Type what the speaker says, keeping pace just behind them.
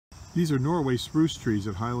These are Norway spruce trees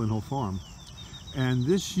at Highland Hill Farm. And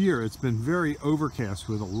this year it's been very overcast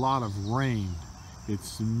with a lot of rain.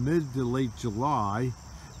 It's mid to late July,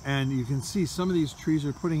 and you can see some of these trees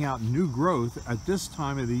are putting out new growth at this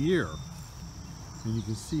time of the year. And you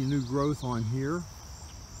can see new growth on here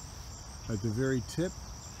at the very tip.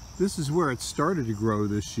 This is where it started to grow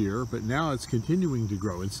this year, but now it's continuing to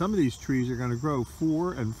grow. And some of these trees are going to grow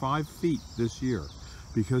 4 and 5 feet this year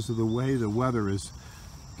because of the way the weather is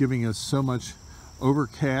giving us so much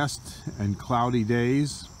overcast and cloudy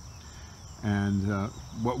days. And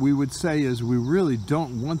what we would say is we really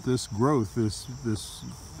don't want this growth, this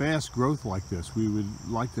fast growth like this. We would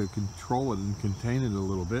like to control it and contain it a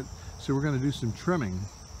little bit. So we're going to do some trimming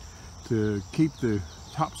to keep the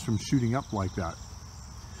tops from shooting up like that.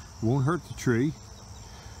 Won't hurt the tree.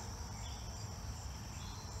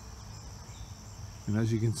 And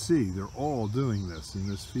as you can see, they're all doing this in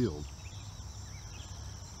this field.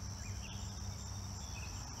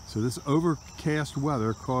 So this overcast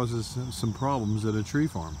weather causes some problems at a tree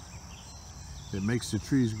farm. It makes the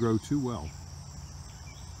trees grow too well.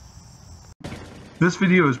 This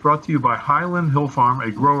video is brought to you by Highland Hill Farm,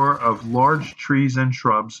 a grower of large trees and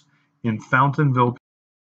shrubs in Fountainville,